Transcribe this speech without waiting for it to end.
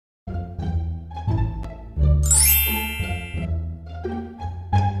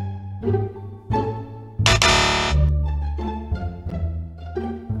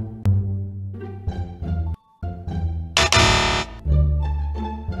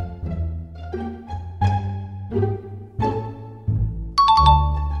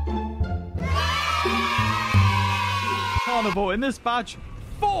vote in this batch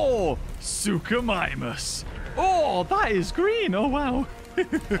for Suchomimus. Oh, that is green. Oh, wow.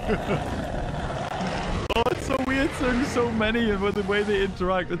 Oh, it's so weird seeing so many and with the way they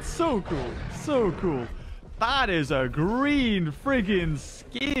interact. It's so cool. So cool. That is a green friggin'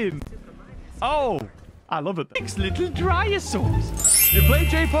 skin. Oh, I love it. 6 little Dinosaurs. You play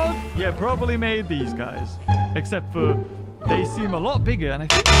J-Pod? Yeah, probably made these guys. Except for they seem a lot bigger, and I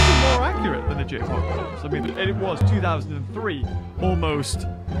think these are more accurate than the J-Pod ones. I mean, it was 2003, almost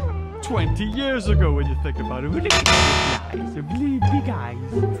 20 years ago when you think about it. Look at the eyes. Big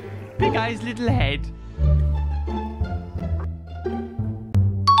eyes. Big eyes, little head.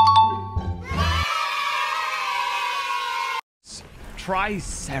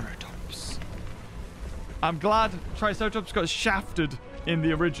 Triceratops. I'm glad Triceratops got shafted in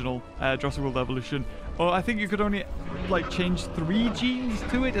the original Jurassic World Evolution. Well, I think you could only like change 3 genes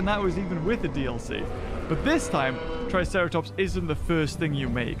to it, and that was even with the DLC. But this time, Triceratops isn't the first thing you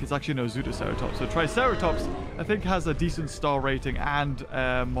make. It's actually no Pseudoceratops. So Triceratops, I think, has a decent star rating and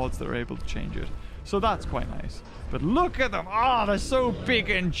mods that are able to change it. So that's quite nice. But look at them. Oh, they're so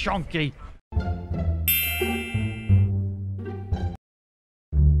big and chunky.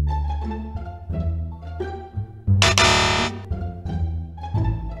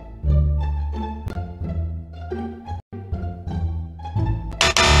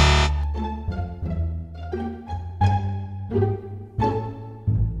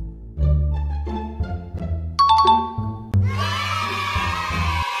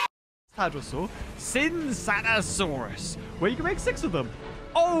 Hadrosaur, Tsintaosaurus, where you can make 6 of them.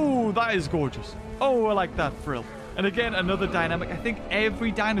 Oh, that is gorgeous. Oh, I like that frill. And again, another dynamic. I think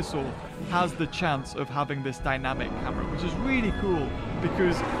every dinosaur has the chance of having this dynamic camera, which is really cool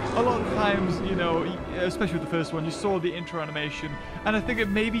because a lot of times, you know, especially with the first one, you saw the intro animation and I think it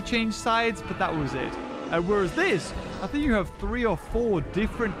maybe changed sides, but that was it. Whereas this, I think you have 3 or 4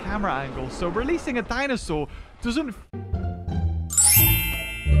 different camera angles. So releasing a dinosaur doesn't...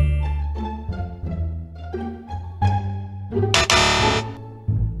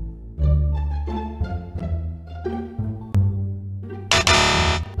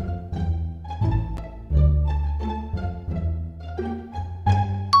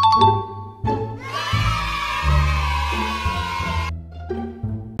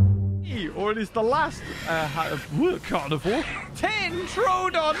 Or at least the last carnivore. 10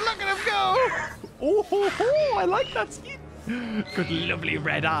 Troodon! Look at him go! Oh, I like that skin. Got lovely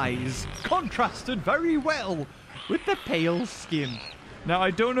red eyes. Contrasted very well with the pale skin. Now,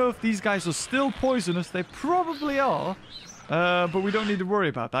 I don't know if these guys are still poisonous. They probably are. But we don't need to worry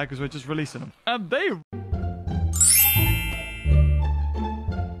about that because we're just releasing them. And they...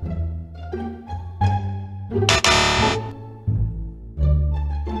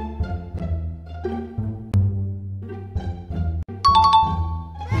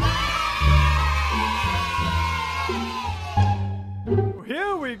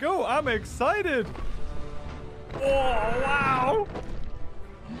 Here we go. I'm excited. Oh, wow.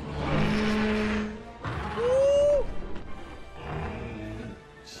 Ooh.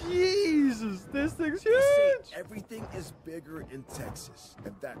 Jesus, this thing's huge. Everything is bigger in Texas,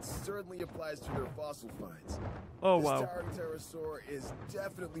 and that certainly applies to their fossil finds. Oh, this wow. towering pterosaur is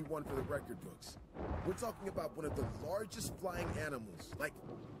definitely one for the record books. We're talking about one of the largest flying animals, like,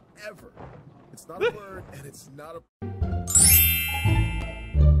 ever. It's not a bird, and it's not a...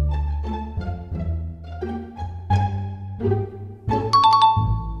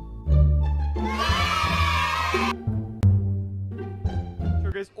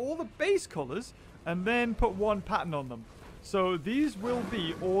 Showcase all the base colors and then put one pattern on them. So these will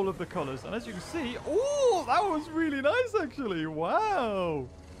be all of the colors. And as you can see, oh, that was really nice actually. Wow.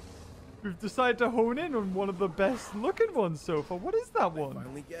 We've decided to hone in on one of the best looking ones so far. What is that one? I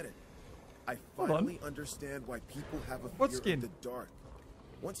finally get it. I finally understand why people have a fear What skin? of the dark.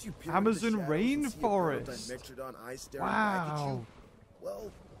 Once you peer Amazon into the shadows and see a rainforest. Dimetrodon eye staring back at Wow. you,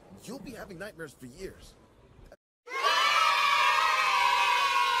 well, you'll be having nightmares for years.